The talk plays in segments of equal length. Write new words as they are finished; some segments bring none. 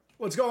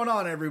What's going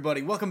on,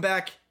 everybody? Welcome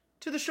back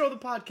to the show, the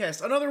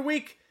podcast. Another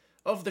week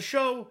of the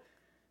show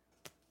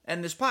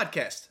and this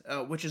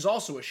podcast, which is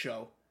also a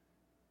show.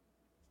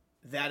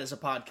 That is a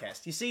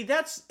podcast. You see,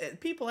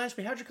 people ask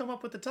me, how'd you come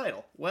up with the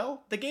title?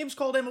 Well, the game's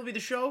called MLB The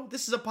Show.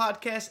 This is a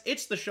podcast.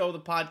 It's the show, the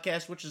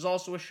podcast, which is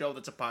also a show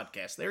that's a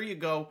podcast. There you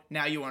go.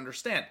 Now you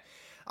understand.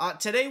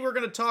 Today we're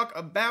going to talk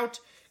about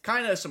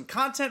kind of some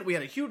content. We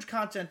had a huge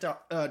content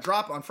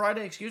drop on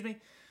Friday,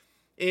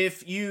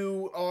 If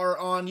you are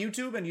on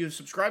YouTube and you've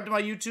subscribed to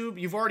my YouTube,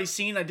 you've already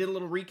seen I did a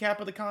little recap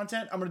of the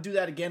content. I'm going to do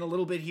that again a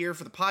little bit here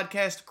for the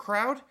podcast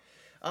crowd.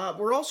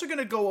 We're also going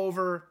to go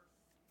over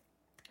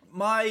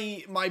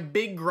my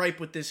big gripe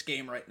with this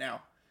game right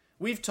now.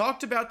 We've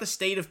talked about the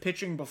state of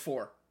pitching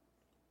before,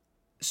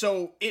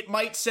 so it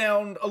might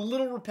sound a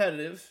little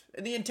repetitive,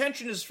 and the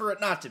intention is for it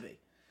not to be,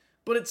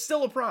 but it's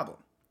still a problem.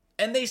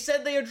 And they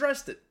said they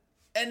addressed it,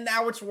 and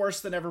now it's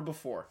worse than ever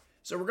before.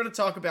 So we're going to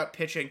talk about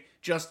pitching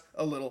just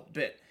a little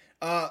bit.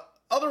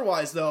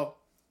 Otherwise, though,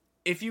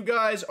 if you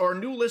guys are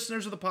new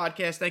listeners of the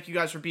podcast, thank you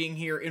guys for being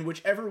here in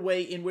whichever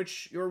way in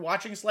which you're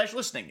watching /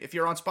 listening. If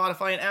you're on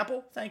Spotify and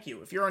Apple, thank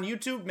you. If you're on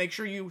YouTube, make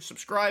sure you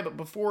subscribe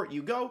before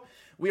you go.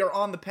 We are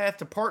on the path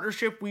to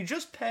partnership. We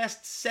just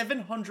passed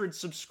 700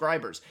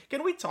 subscribers.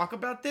 Can we talk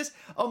about this?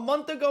 A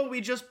month ago,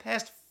 we just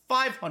passed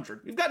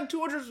 500. We've gotten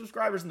 200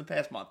 subscribers in the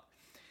past month.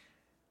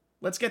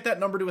 Let's get that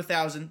number to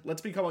 1,000.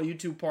 Let's become a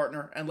YouTube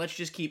partner, and let's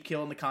just keep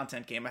killing the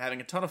content game. I'm having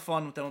a ton of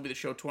fun with MLB The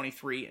Show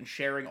 23 and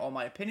sharing all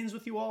my opinions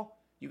with you all.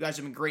 You guys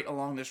have been great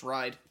along this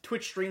ride.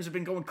 Twitch streams have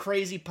been going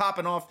crazy,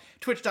 popping off.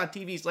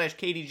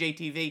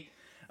 Twitch.tv/KDJTV.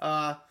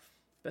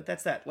 But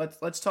that's that.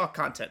 Let's talk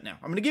content now.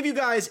 I'm going to give you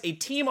guys a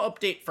team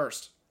update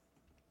first,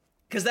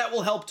 because that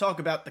will help talk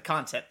about the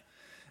content.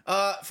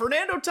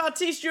 Fernando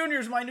Tatis Jr.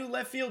 is my new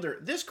left fielder.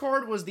 This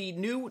card was the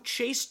new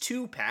Chase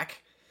 2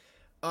 pack.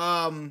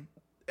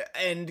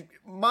 And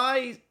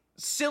my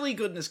silly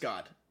goodness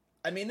God,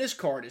 I mean, this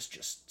card is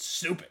just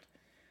stupid.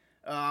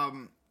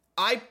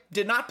 I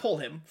did not pull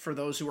him, for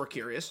those who are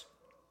curious.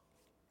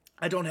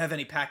 I don't have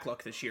any pack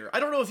luck this year. I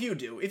don't know if you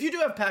do. If you do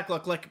have pack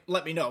luck,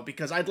 let me know,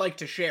 because I'd like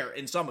to share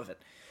in some of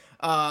it.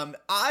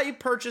 I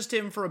purchased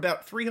him for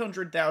about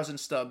 300,000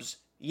 stubs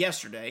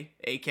yesterday,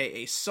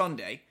 aka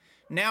Sunday.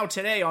 Now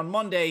today, on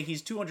Monday,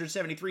 he's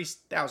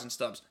 273,000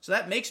 stubs. So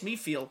that makes me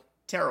feel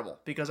terrible,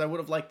 because I would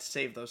have liked to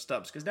save those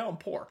stubs, because now I'm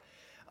poor.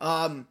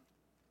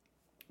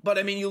 But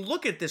I mean, you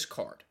look at this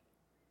card,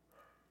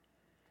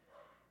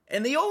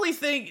 and the only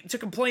thing to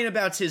complain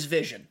about is his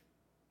vision,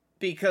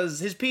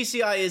 because his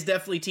PCI is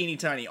definitely teeny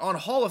tiny. On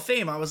Hall of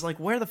Fame, I was like,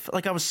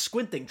 I was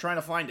squinting trying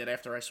to find it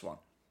after I swung.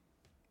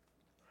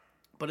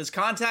 But his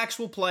contacts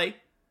will play,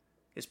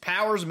 his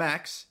power's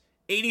max,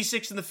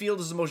 86 in the field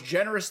is the most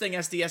generous thing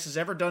SDS has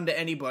ever done to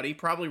anybody,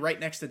 probably right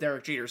next to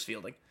Derek Jeter's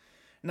fielding.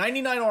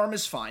 99 arm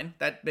is fine.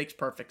 That makes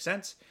perfect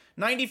sense.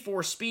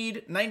 94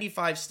 speed,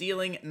 95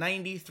 stealing,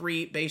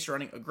 93 base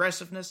running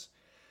aggressiveness.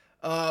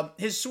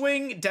 His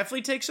swing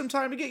definitely takes some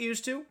time to get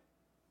used to.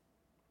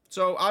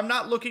 So I'm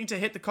not looking to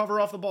hit the cover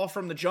off the ball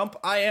from the jump.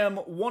 I am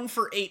 1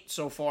 for 8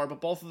 so far,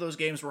 but both of those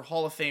games were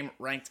Hall of Fame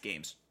ranked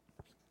games.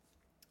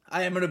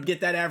 I am going to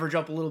get that average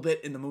up a little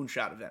bit in the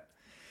Moonshot event.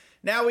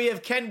 Now we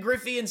have Ken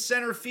Griffey in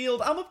center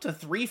field. I'm up to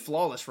 3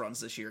 flawless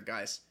runs this year,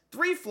 guys.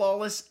 3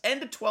 flawless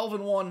and a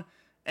 12-1.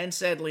 And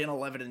sadly, an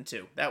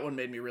 11-2. That one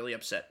made me really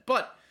upset.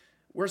 But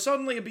we're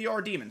suddenly a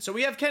BR demon. So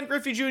we have Ken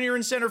Griffey Jr.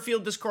 in center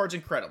field. This card's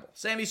incredible.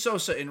 Sammy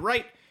Sosa in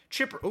right.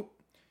 Chipper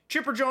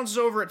Jones is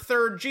over at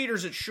third.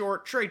 Jeter's at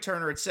short. Trey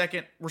Turner at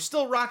second. We're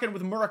still rocking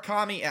with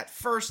Murakami at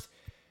first.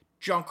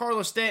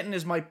 Giancarlo Stanton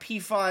is my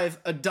P5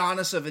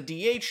 Adonis of a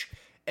DH.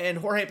 And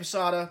Jorge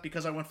Posada,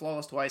 because I went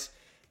flawless twice,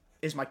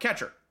 is my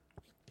catcher.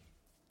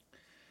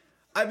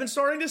 I've been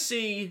starting to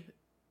see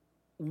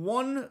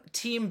one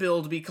team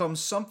build become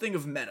something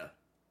of meta.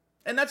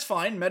 And that's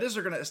fine. Metas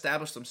are going to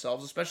establish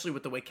themselves, especially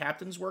with the way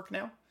captains work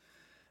now.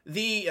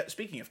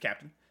 Speaking of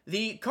captain,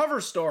 the cover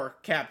star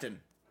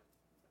captain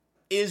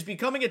is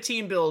becoming a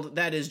team build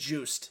that is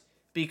juiced,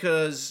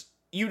 because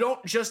you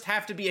don't just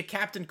have to be a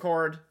captain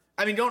card.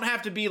 I mean, don't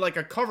have to be like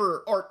a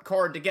cover art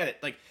card to get it.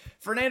 Like,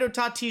 Fernando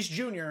Tatis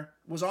Jr.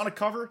 was on a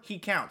cover, he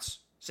counts.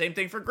 Same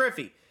thing for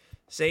Griffey.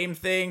 Same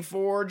thing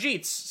for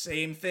Jeets.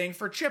 Same thing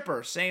for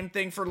Chipper. Same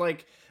thing for,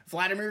 like,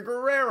 Vladimir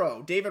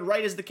Guerrero. David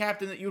Wright is the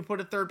captain that you would put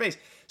at third base.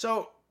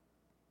 So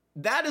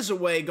that is a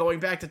way, going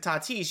back to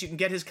Tatis, you can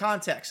get his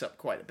contacts up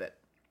quite a bit.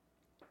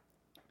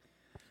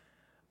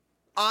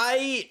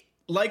 I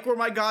like where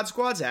my God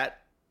Squad's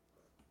at.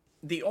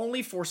 The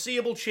only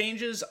foreseeable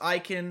changes I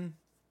can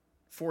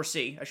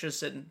foresee, I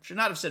should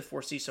not have said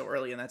foresee so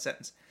early in that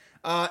sentence.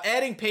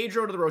 Adding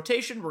Pedro to the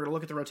rotation. We're going to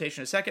look at the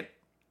rotation in a second.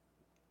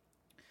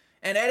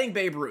 And adding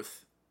Babe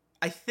Ruth,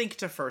 I think,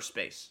 to first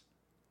base.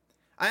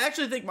 I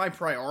actually think my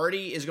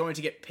priority is going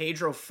to get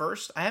Pedro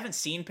first. I haven't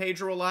seen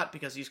Pedro a lot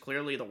because he's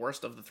clearly the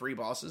worst of the 3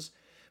 bosses.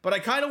 But I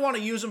kind of want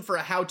to use him for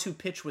a how-to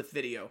pitch with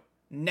video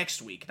next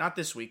week. Not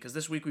this week, because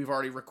this week we've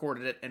already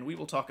recorded it, and we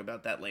will talk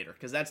about that later.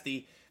 Because that's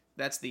the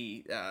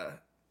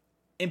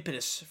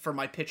impetus for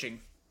my pitching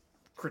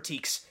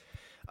critiques.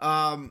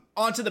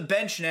 Onto the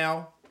bench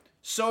now.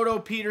 Soto,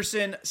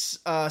 Peterson,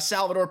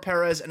 Salvador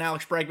Perez, and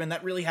Alex Bregman.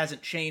 That really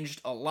hasn't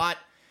changed a lot.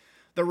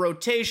 The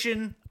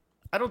rotation,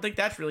 I don't think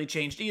that's really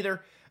changed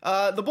either.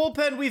 The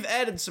bullpen, we've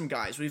added some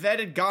guys. We've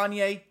added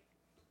Gagne.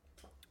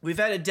 We've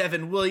added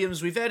Devin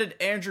Williams. We've added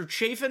Andrew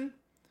Chafin.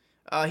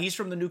 He's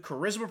from the new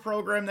Charisma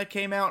program that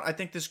came out. I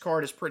think this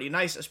card is pretty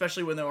nice,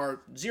 especially when there are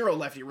 0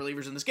 lefty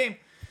relievers in this game.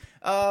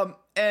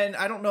 And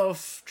I don't know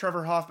if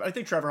I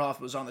think Trevor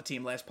Hoffman was on the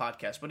team last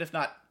podcast, but if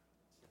not,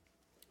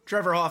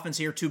 Trevor Hoffman's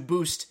here to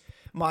boost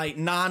my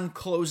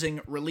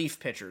non-closing relief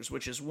pitchers,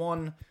 which is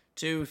 1,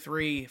 2,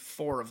 3,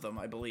 4 of them,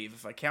 I believe,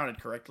 if I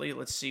counted correctly.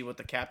 Let's see what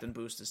the captain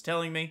boost is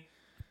telling me.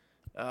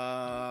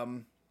 I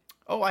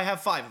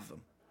have 5 of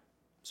them.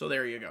 So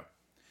there you go.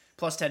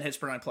 Plus 10 hits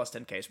per 9, plus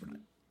 10 Ks per 9.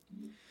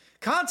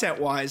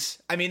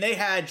 Content-wise, I mean, they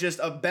had just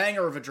a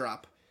banger of a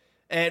drop.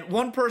 And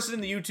one person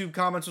in the YouTube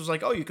comments was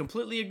like, oh, you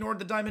completely ignored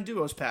the Diamond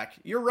Duos pack.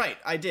 You're right,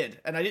 I did.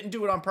 And I didn't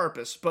do it on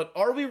purpose. But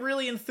are we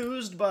really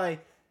enthused by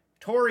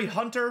Torrey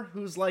Hunter,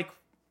 who's like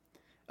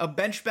a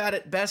bench bat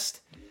at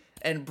best,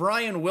 and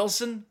Brian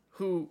Wilson,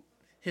 who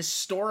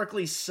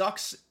historically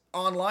sucks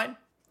online?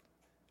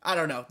 I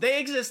don't know. They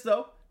exist,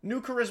 though.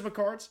 New Charisma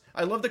cards.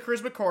 I love the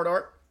Charisma card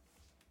art.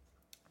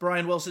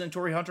 Brian Wilson and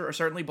Torrey Hunter are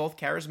certainly both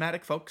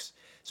charismatic folks,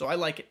 so I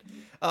like it.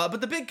 But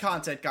the big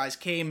content, guys,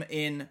 came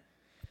in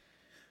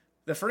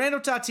the Fernando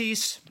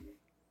Tatis,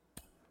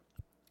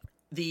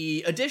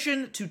 the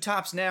addition to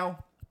Topps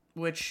Now,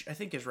 which I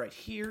think is right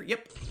here.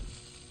 Yep.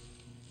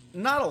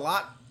 Not a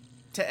lot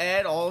to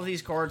add. All of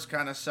these cards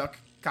kind of suck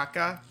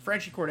caca.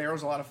 Franchy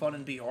Cordero's a lot of fun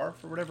in BR,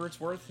 for whatever it's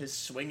worth. His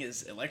swing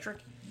is electric.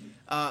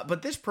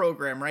 But this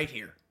program right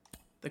here,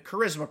 the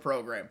Charisma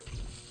program,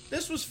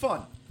 this was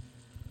fun.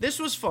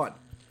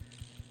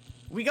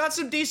 We got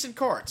some decent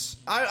cards.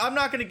 I'm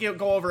not going to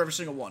go over every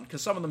single one,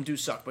 because some of them do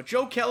suck. But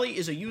Joe Kelly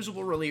is a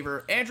usable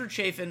reliever. Andrew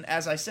Chafin,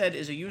 as I said,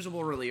 is a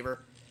usable reliever.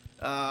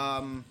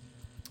 Daniel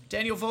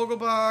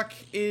Vogelbach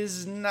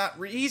is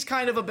not... he's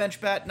kind of a bench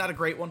bat, not a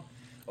great one.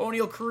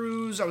 O'Neal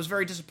Cruz, I was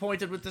very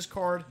disappointed with this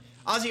card.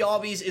 Ozzy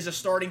Albies is a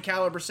starting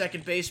caliber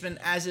second baseman,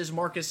 as is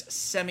Marcus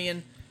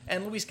Semien.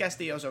 And Luis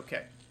Castillo's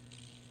okay.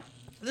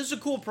 This is a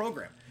cool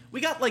program.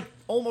 We got like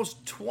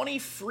almost 20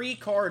 free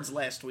cards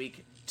last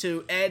week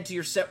to add to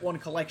your Set 1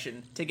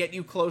 collection to get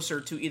you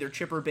closer to either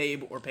Chipper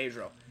Babe or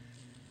Pedro.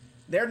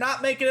 They're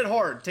not making it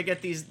hard to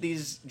get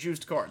these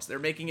juiced cards. They're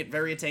making it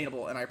very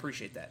attainable, and I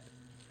appreciate that.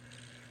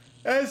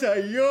 As I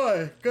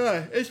yawn,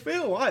 God, it's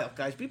been a while,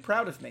 guys. Be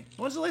proud of me.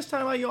 When's the last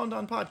time I yawned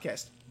on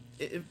podcast?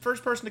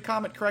 First person to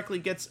comment correctly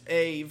gets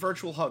a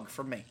virtual hug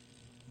from me.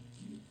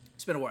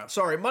 It's been a while.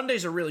 Sorry,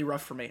 Mondays are really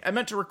rough for me. I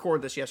meant to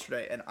record this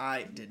yesterday, and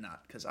I did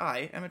not, because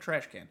I am a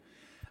trash can.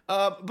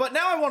 But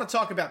now I want to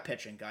talk about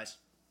pitching, guys.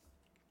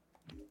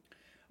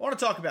 I want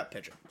to talk about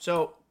pitching.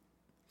 So,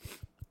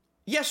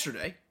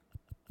 yesterday,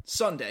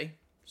 Sunday,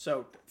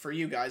 so for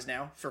you guys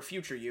now, for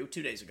future you,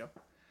 2 days ago,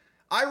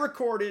 I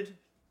recorded,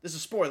 this is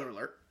a spoiler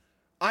alert,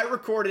 I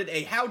recorded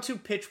a how to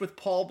pitch with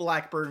Paul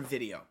Blackburn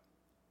video.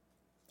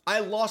 I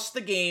lost the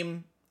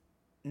game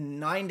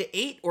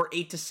 9-8 or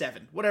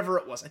 8-7, whatever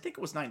it was. I think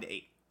it was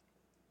 9-8.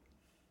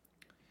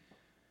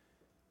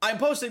 I'm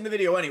posting the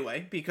video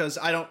anyway, because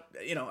I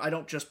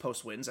don't just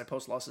post wins, I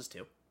post losses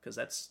too,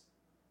 because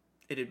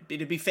it'd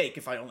be fake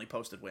if I only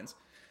posted wins.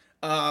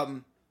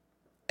 And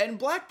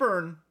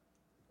Blackburn,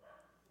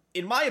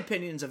 in my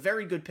opinion, is a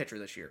very good pitcher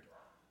this year.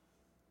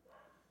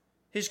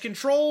 His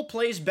control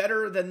plays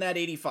better than that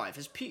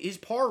 85. His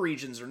par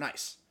regions are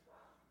nice.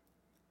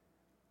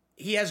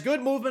 He has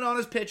good movement on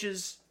his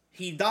pitches.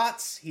 He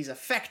dots. He's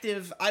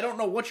effective. I don't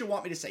know what you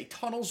want me to say.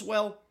 Tunnels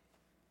well.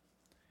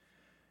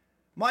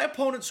 My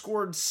opponent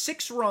scored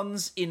 6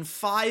 runs in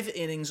 5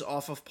 innings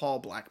off of Paul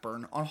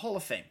Blackburn on Hall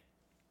of Fame.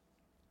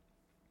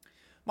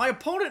 My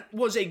opponent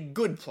was a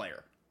good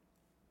player.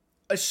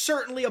 A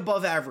certainly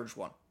above average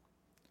one.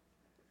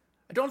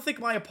 I don't think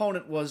my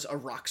opponent was a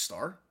rock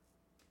star.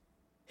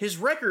 His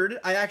record,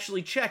 I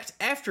actually checked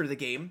after the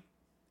game,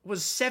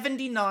 was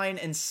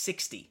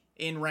 79-60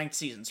 in ranked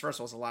seasons. First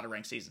of all, it's a lot of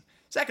ranked seasons.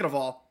 Second of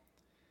all,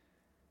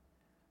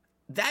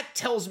 that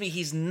tells me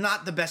he's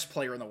not the best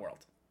player in the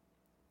world.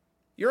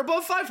 You're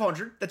above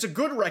 500. That's a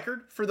good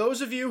record. For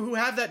those of you who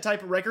have that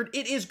type of record,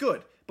 it is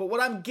good. But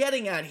what I'm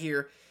getting at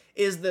here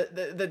is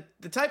the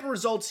type of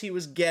results he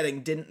was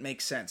getting didn't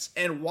make sense.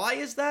 And why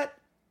is that?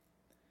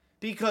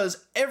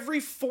 Because every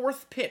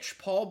 4th pitch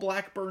Paul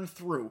Blackburn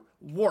threw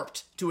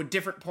warped to a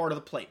different part of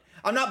the plate.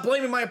 I'm not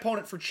blaming my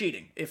opponent for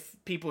cheating, if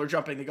people are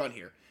jumping the gun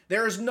here.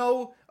 There is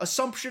no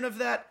assumption of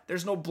that.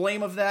 There's no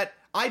blame of that.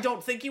 I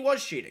don't think he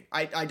was cheating.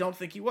 I don't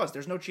think he was.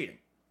 There's no cheating.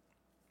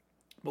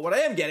 But what I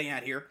am getting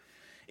at here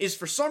is,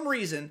 for some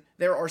reason,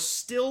 there are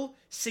still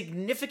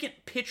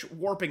significant pitch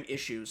warping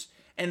issues,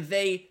 and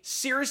they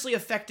seriously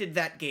affected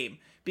that game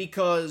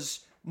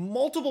because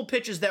multiple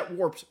pitches that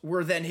warped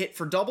were then hit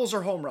for doubles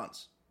or home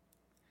runs.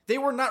 They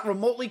were not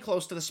remotely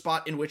close to the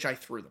spot in which I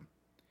threw them.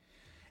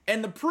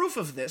 And the proof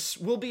of this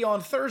will be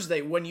on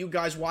Thursday when you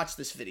guys watch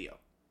this video.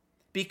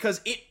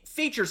 because it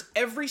features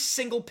every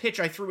single pitch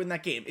I threw in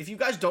that game. If you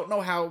guys don't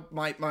know how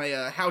my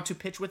how to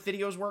pitch with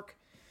videos work,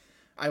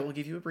 I will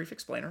give you a brief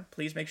explainer.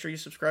 Please make sure you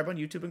subscribe on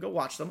YouTube and go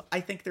watch them. I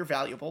think they're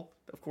valuable.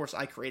 Of course,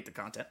 I create the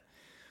content.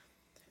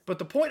 But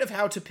the point of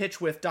how to pitch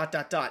with ...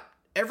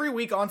 every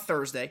week on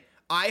Thursday,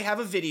 I have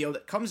a video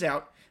that comes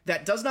out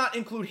that does not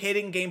include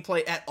hitting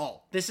gameplay at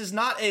all. This is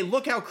not a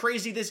look how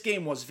crazy this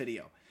game was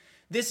video.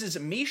 This is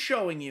me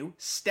showing you,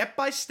 step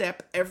by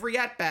step, every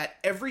at-bat,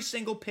 every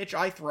single pitch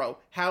I throw,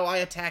 how I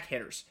attack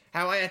hitters,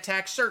 how I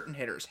attack certain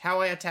hitters,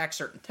 how I attack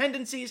certain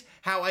tendencies,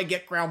 how I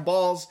get ground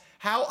balls,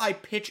 how I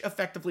pitch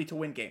effectively to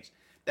win games.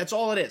 That's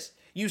all it is.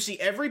 You see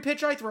every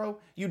pitch I throw,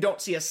 you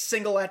don't see a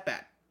single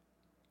at-bat.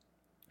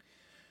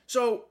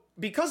 So,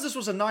 because this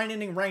was a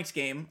 9-inning ranked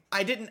game,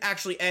 I didn't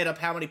actually add up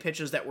how many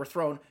pitches that were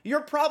thrown.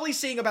 You're probably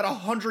seeing about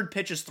 100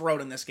 pitches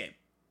thrown in this game.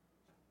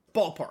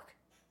 Ballpark.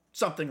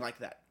 Something like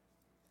that.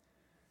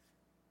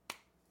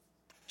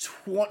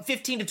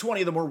 15 to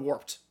 20 of them were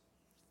warped.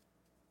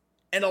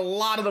 And a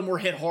lot of them were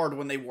hit hard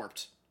when they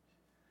warped.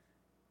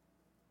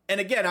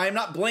 And again, I am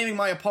not blaming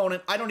my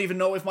opponent. I don't even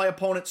know if my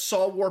opponent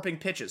saw warping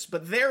pitches.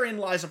 But therein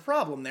lies a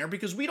problem there,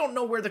 because we don't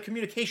know where the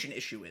communication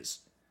issue is.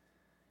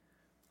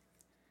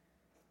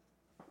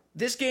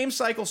 This game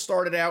cycle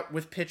started out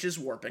with pitches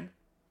warping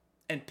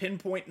and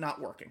pinpoint not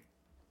working.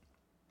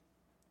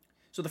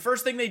 So the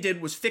first thing they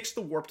did was fix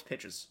the warped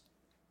pitches.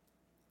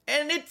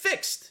 And it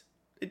fixed.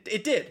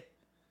 It did.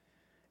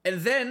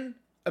 And then,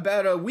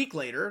 about a week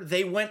later,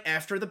 they went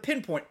after the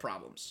pinpoint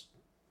problems.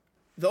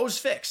 Those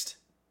fixed.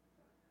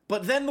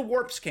 But then the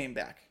warps came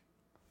back.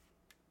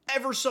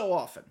 Ever so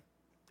often.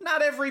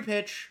 Not every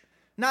pitch.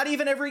 Not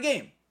even every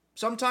game.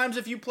 Sometimes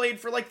if you played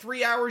for like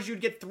 3 hours,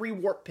 you'd get 3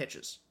 warp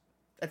pitches.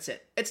 That's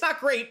it. It's not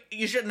great.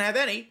 You shouldn't have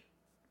any.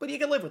 But you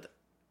can live with it.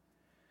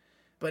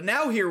 But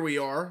now here we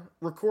are,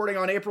 recording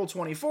on April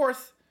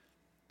 24th.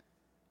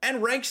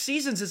 And Ranked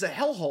Seasons is a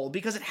hellhole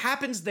because it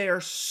happens there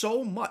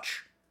so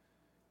much.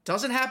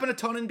 Doesn't happen a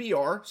ton in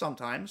BR,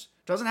 sometimes.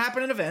 Doesn't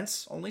happen in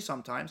events, only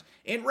sometimes.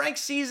 In Ranked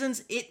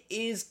Seasons, it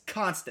is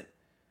constant.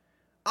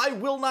 I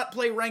will not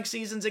play Ranked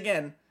Seasons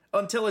again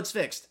until it's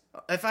fixed.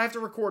 If I have to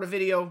record a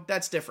video,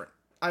 that's different.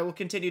 I will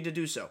continue to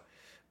do so.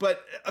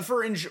 But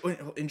for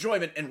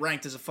enjoyment, and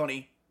ranked is a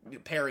funny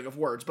pairing of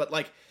words, but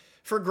like,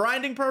 for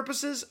grinding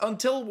purposes,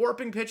 until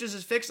warping pitches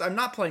is fixed, I'm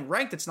not playing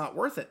ranked, it's not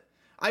worth it.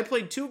 I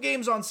played 2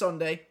 games on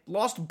Sunday,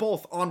 lost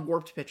both on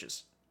warped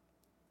pitches.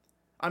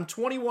 I'm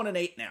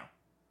 21-8 now.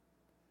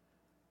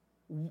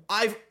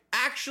 I've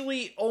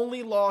actually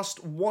only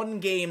lost 1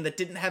 game that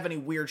didn't have any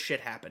weird shit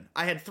happen.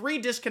 I had 3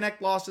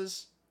 disconnect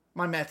losses.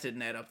 My math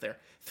didn't add up there.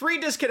 3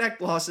 disconnect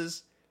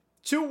losses,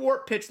 2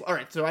 warp pitch...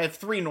 Alright, so I have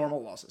 3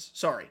 normal losses.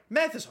 Sorry.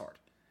 Math is hard.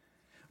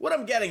 What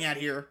I'm getting at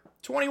here,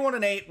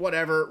 21-8,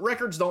 whatever.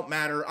 Records don't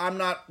matter. I'm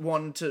not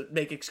one to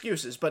make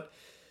excuses, but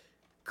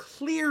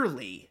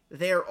clearly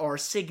there are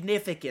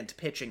significant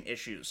pitching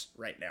issues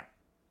right now.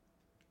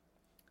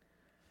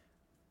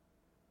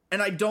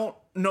 And I don't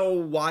know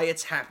why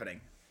it's happening.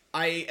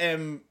 I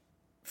am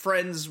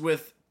friends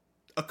with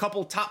a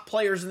couple top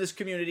players in this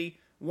community.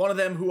 One of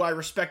them who I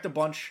respect a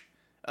bunch.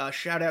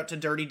 Shout out to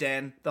Dirty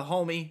Dan, the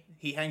homie.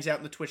 He hangs out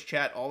in the Twitch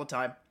chat all the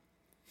time.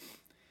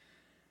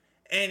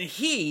 And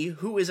he,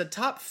 who is a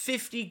top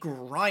 50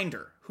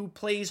 grinder, who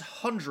plays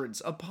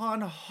hundreds upon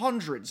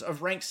hundreds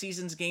of Ranked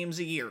Seasons games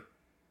a year,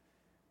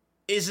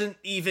 isn't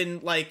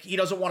even, like, he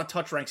doesn't want to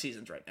touch Ranked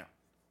Seasons right now.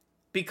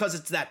 Because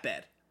it's that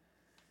bad.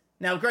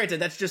 Now, granted,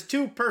 that's just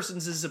 2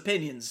 persons'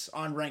 opinions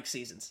on Ranked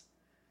Seasons.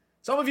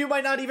 Some of you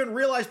might not even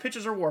realize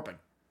pitches are warping.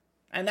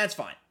 And that's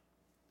fine.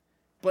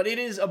 But it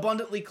is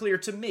abundantly clear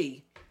to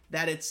me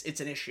that it's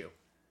an issue.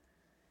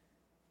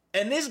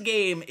 And this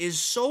game is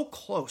so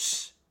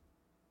close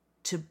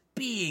to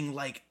being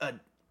like a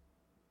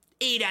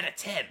 8 out of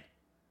 10.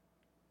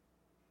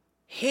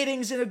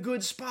 Hitting's in a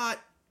good spot.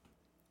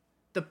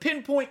 The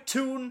pinpoint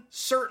tune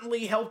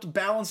certainly helped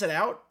balance it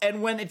out,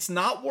 and when it's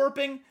not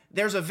warping,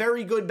 there's a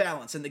very good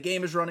balance, and the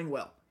game is running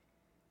well.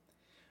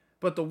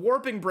 But the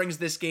warping brings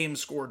this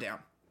game's score down.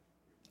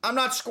 I'm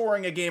not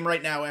scoring a game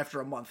right now after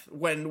a month,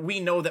 when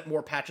we know that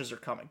more patches are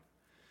coming.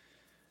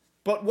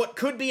 But what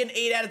could be an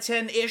 8 out of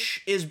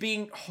 10-ish is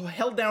being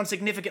held down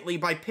significantly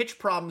by pitch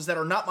problems that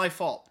are not my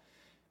fault.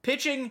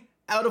 Pitching,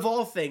 out of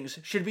all things,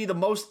 should be the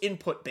most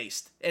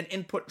input-based and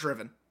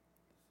input-driven.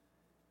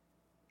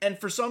 And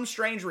for some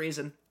strange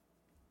reason,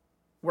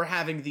 we're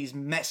having these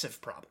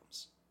massive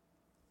problems.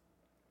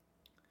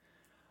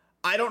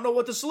 I don't know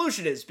what the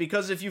solution is,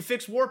 because if you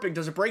fix warping,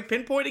 does it break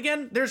pinpoint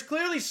again? There's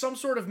clearly some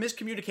sort of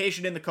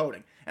miscommunication in the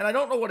coding, and I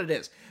don't know what it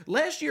is.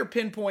 Last year,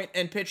 pinpoint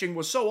and pitching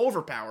was so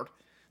overpowered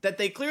that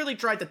they clearly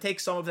tried to take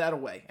some of that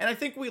away. And I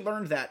think we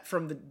learned that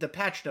from the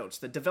patch notes,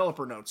 the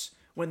developer notes,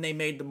 when they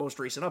made the most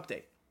recent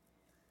update.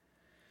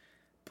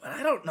 But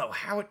I don't know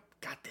how it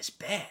got this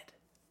bad.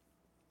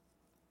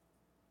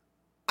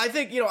 I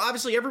think,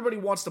 obviously everybody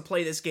wants to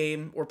play this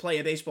game, or play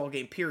a baseball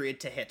game, period,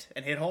 to hit,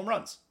 and hit home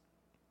runs.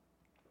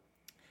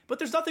 But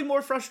there's nothing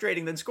more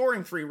frustrating than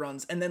scoring 3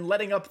 runs, and then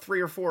letting up 3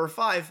 or 4 or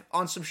 5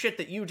 on some shit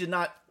that you did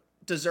not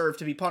deserve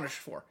to be punished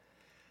for.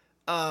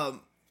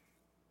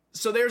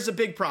 So there's a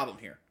big problem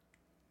here.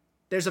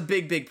 There's a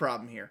big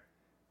problem here.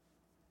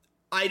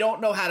 I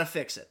don't know how to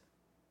fix it.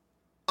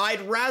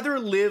 I'd rather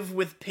live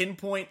with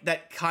pinpoint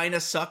that kind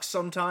of sucks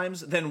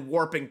sometimes than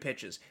warping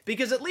pitches.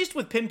 Because at least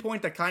with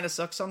pinpoint that kind of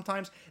sucks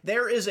sometimes,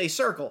 there is a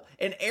circle,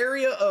 an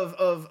area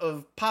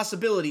of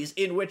possibilities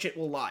in which it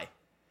will lie.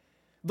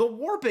 The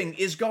warping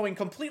is going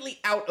completely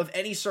out of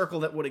any circle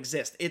that would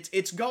exist.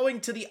 It's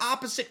going to the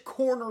opposite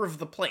corner of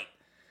the plate.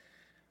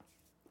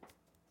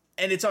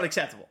 And it's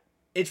unacceptable.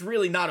 It's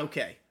really not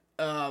okay.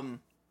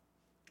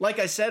 Like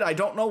I said, I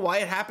don't know why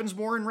it happens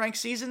more in ranked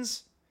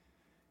seasons.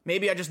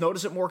 Maybe I just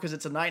notice it more because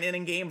it's a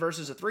 9-inning game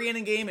versus a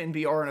 3-inning game in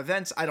BR and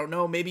events. I don't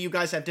know. Maybe you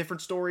guys have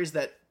different stories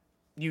that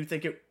you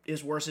think it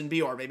is worse in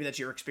BR. Maybe that's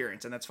your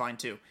experience, and that's fine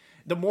too.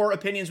 The more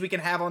opinions we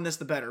can have on this,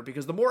 the better.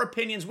 Because the more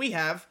opinions we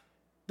have,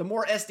 the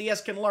more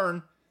SDS can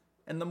learn,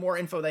 and the more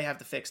info they have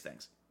to fix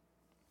things.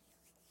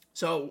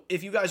 So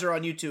if you guys are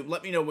on YouTube,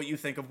 let me know what you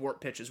think of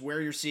warp pitches,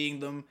 where you're seeing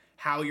them,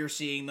 how you're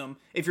seeing them,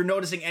 if you're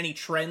noticing any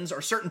trends.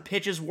 Are certain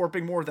pitches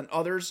warping more than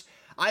others?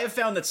 I have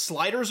found that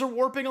sliders are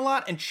warping a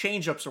lot and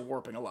changeups are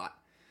warping a lot.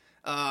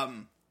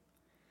 I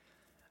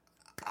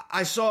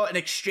saw an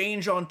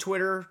exchange on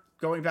Twitter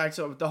going back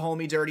to the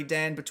homie Dirty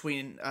Dan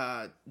between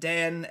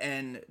Dan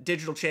and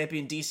Digital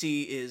Champion.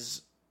 DC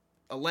is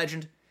a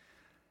legend.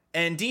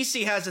 And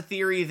DC has a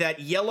theory that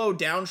yellow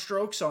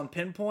downstrokes on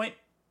pinpoint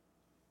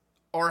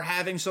are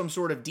having some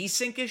sort of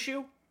desync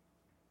issue.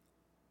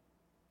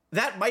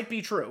 That might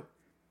be true.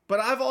 But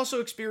I've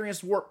also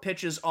experienced warp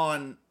pitches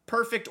on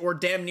perfect or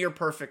damn near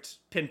perfect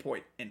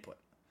pinpoint input.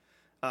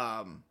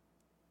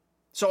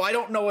 So I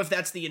don't know if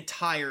that's the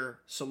entire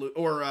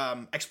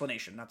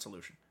explanation, not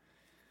solution.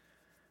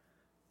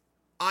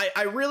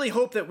 I really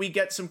hope that we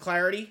get some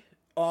clarity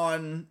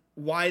on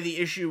why the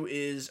issue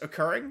is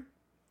occurring.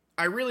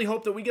 I really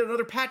hope that we get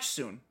another patch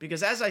soon,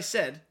 because as I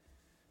said,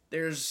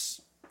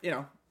 there's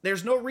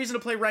no reason to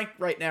play ranked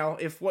right now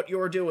if what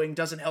you're doing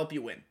doesn't help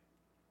you win.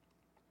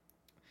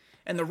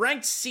 And the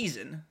ranked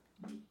season,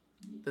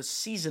 the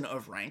season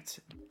of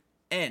ranked,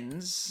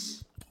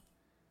 ends.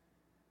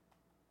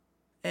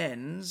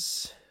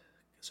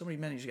 So many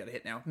menus you gotta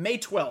hit now. May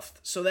 12th.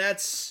 So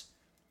that's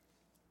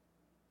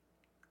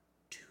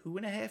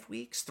 2.5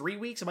 weeks? 3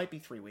 weeks? It might be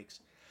 3 weeks.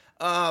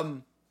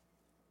 We're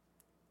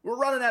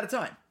running out of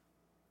time.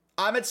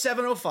 I'm at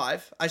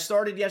 7:05. I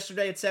started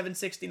yesterday at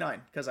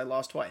 7:69 because I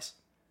lost twice.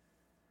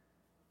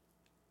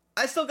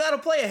 I still gotta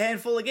play a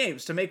handful of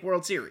games to make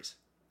World Series.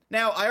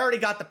 Now, I already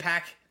got the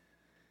pack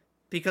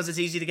because it's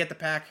easy to get the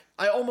pack.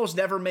 I almost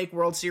never make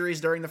World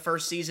Series during the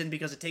first season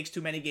because it takes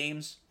too many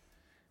games.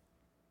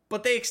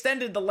 But they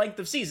extended the length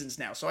of seasons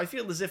now, so I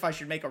feel as if I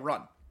should make a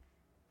run.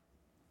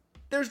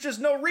 There's just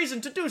no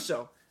reason to do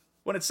so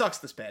when it sucks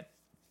this bad.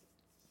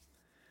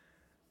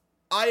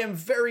 I am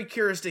very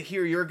curious to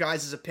hear your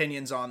guys'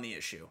 opinions on the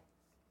issue.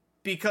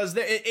 Because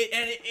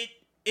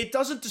it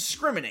doesn't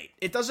discriminate.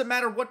 It doesn't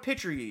matter what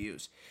pitcher you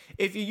use.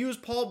 If you use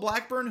Paul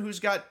Blackburn, who's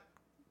got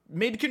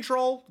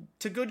mid-control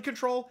to good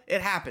control,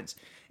 it happens.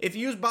 If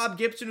you use Bob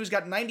Gibson, who's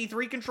got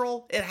 93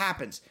 control, it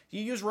happens.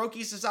 You use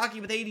Roki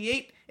Sasaki with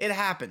 88, it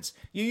happens.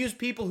 You use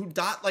people who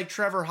dot like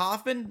Trevor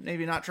Hoffman,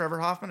 maybe not Trevor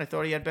Hoffman, I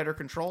thought he had better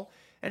control.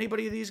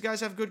 Anybody of these guys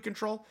have good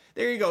control?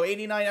 There you go,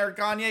 89 Eric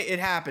Gagne, it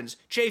happens.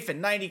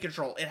 Chafin, 90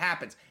 control, it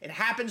happens. It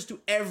happens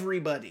to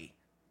everybody.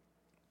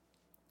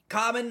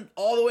 Common,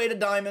 all the way to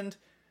Diamond,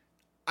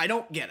 I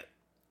don't get it.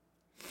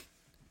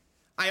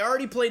 I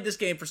already played this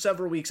game for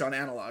several weeks on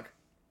analog,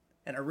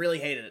 and I really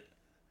hated it.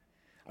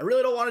 I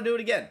really don't want to do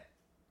it again.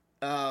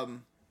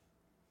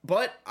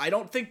 But I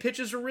don't think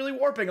pitches are really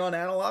warping on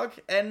analog,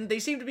 and they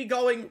seem to be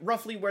going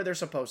roughly where they're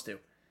supposed to.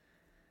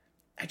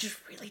 I just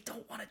really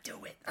don't want to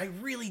do it. I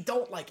really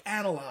don't like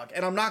analog,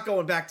 and I'm not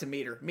going back to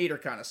meter. Meter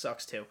kind of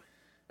sucks too.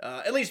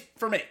 At least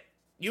for me.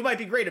 You might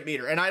be great at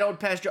meter, and I don't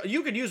pass...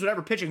 You can use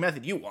whatever pitching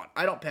method you want.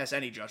 I don't pass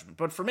any judgment,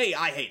 but for me,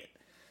 I hate it.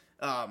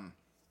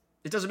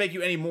 It doesn't make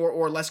you any more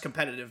or less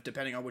competitive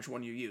depending on which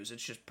one you use.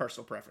 It's just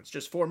personal preference.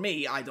 Just for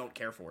me, I don't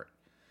care for it.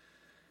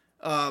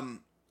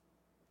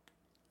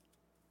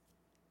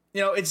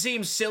 It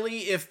seems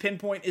silly if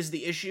pinpoint is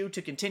the issue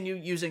to continue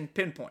using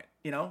pinpoint.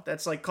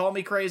 That's like call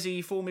me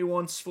crazy, fool me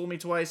once, fool me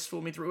twice,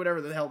 fool me through,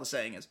 whatever the hell the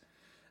saying is.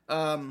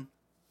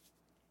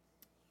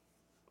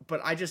 But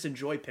I just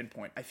enjoy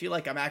pinpoint. I feel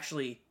like I'm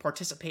actually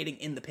participating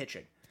in the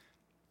pitching.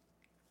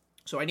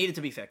 So I need it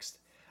to be fixed.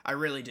 I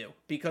really do.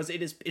 Because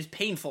it's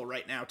painful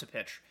right now to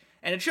pitch.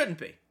 And it shouldn't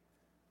be.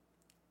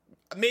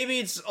 Maybe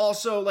it's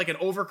also like an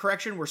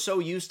overcorrection. We're so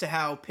used to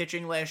how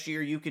pitching last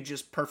year, you could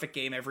just perfect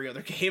game every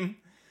other game.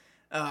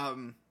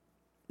 Now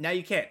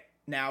you can't.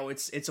 Now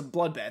it's a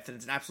bloodbath, and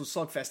it's an absolute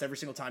slugfest every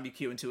single time you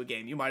queue into a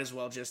game. You might as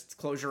well just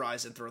close your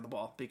eyes and throw the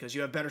ball, because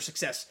you have better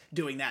success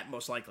doing that,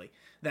 most likely,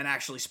 than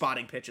actually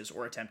spotting pitches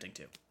or attempting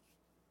to.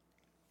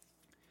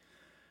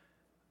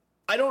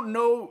 I don't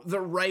know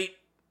the right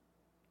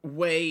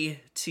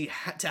way to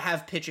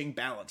have pitching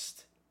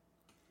balanced.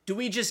 Do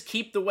we just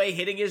keep the way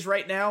hitting is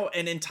right now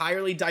and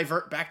entirely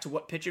divert back to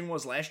what pitching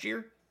was last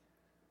year?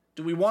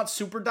 Do we want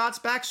super dots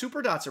back?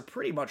 Super dots are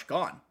pretty much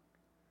gone.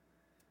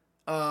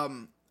 I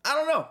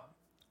don't know.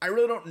 I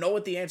really don't know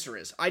what the answer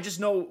is. I just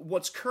know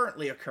what's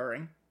currently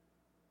occurring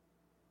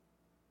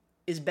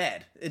is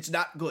bad. It's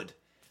not good.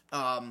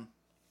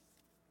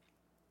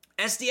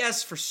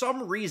 SDS, for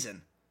some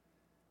reason,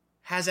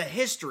 has a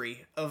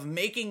history of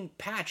making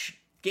patch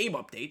game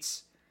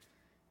updates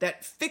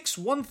that fix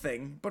one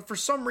thing, but for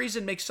some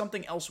reason make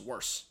something else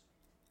worse.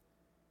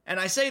 And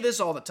I say this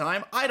all the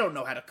time, I don't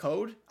know how to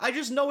code. I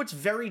just know it's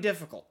very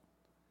difficult.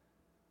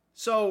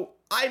 So,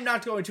 I'm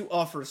not going to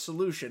offer a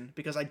solution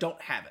because I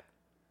don't have it.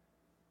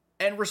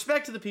 And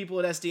respect to the people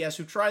at SDS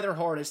who try their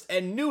hardest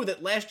and knew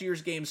that last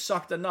year's game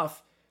sucked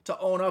enough to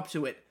own up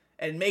to it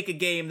and make a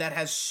game that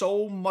has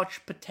so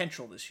much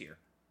potential this year.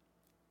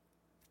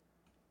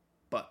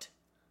 But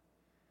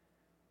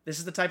this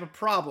is the type of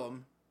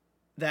problem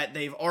that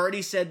they've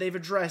already said they've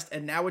addressed,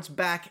 and now it's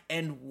back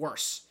and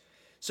worse.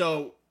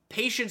 So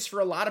patience for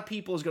a lot of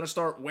people is going to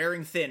start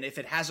wearing thin if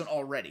it hasn't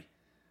already.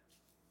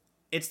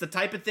 It's the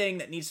type of thing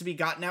that needs to be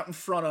gotten out in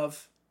front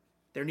of.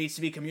 There needs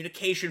to be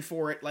communication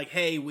for it, like,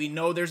 hey, we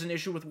know there's an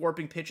issue with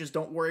warping pitches,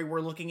 don't worry,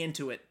 we're looking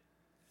into it.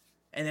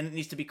 And then it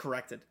needs to be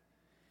corrected.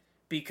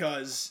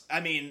 Because, I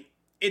mean,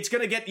 it's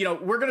going to get,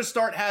 we're going to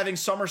start having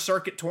summer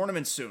circuit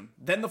tournaments soon.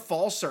 Then the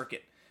fall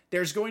circuit.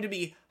 There's going to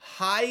be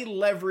high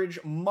leverage,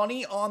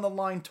 money on the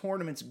line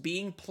tournaments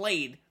being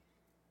played.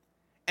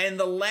 And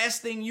the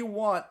last thing you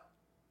want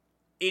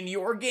in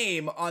your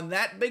game on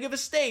that big of a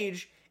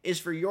stage is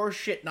for your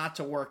shit not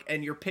to work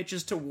and your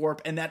pitches to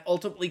warp, and that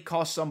ultimately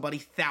costs somebody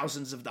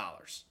thousands of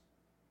dollars.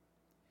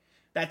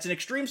 That's an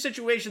extreme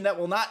situation that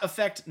will not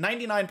affect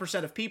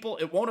 99% of people.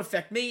 It won't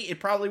affect me. It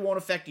probably won't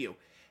affect you.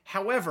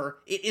 However,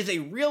 it is a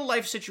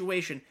real-life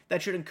situation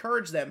that should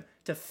encourage them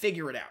to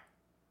figure it out.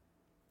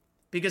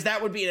 Because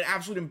that would be an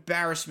absolute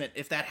embarrassment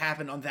if that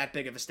happened on that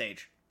big of a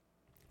stage.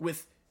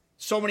 With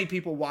so many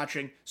people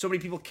watching, so many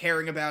people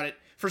caring about it.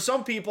 For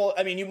some people,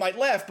 I mean, you might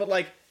laugh, but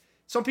like,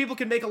 some people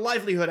can make a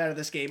livelihood out of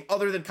this game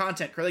other than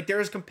content. Like, there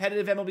is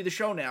competitive MLB The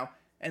Show now,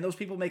 and those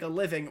people make a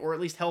living or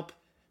at least help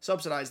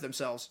subsidize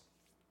themselves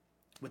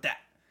with that.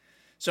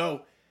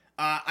 So,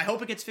 I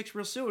hope it gets fixed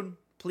real soon.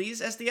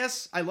 Please,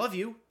 SDS, I love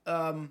you.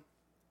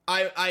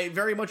 I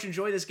very much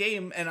enjoy this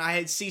game, and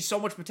I see so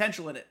much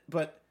potential in it,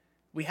 but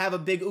we have a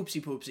big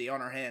oopsie-poopsie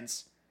on our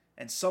hands,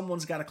 and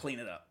someone's got to clean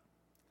it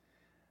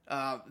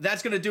up.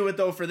 That's going to do it,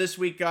 though, for this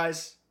week,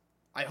 guys.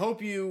 I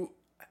hope you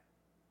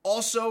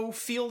also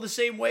feel the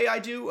same way I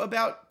do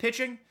about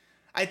pitching.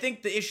 I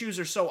think the issues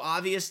are so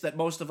obvious that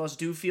most of us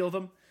do feel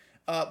them.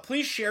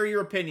 Please share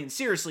your opinion,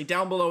 seriously,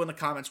 down below in the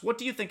comments. What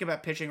do you think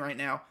about pitching right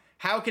now?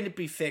 How can it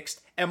be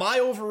fixed? Am I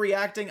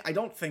overreacting? I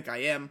don't think I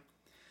am.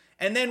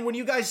 And then when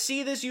you guys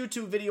see this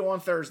YouTube video on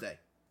Thursday,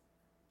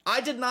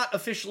 I did not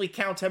officially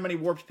count how many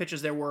warped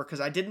pitches there were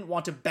because I didn't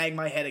want to bang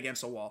my head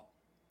against a wall.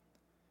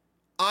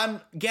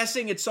 I'm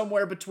guessing it's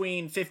somewhere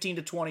between 15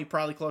 to 20,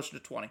 probably closer to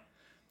 20.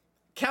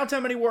 Count how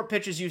many warped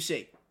pitches you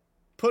see.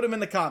 Put them in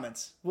the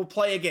comments. We'll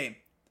play a game.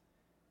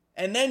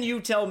 And then you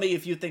tell me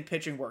if you think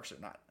pitching works or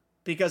not.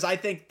 Because I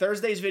think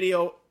Thursday's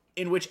video,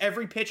 in which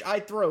every pitch I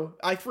threw,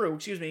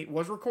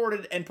 was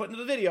recorded and put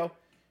into the video,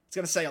 it's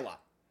going to say a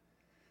lot.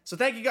 So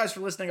thank you guys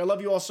for listening. I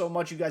love you all so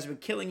much. You guys have been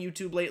killing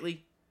YouTube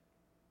lately.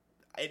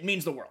 It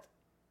means the world.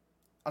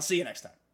 I'll see you next time.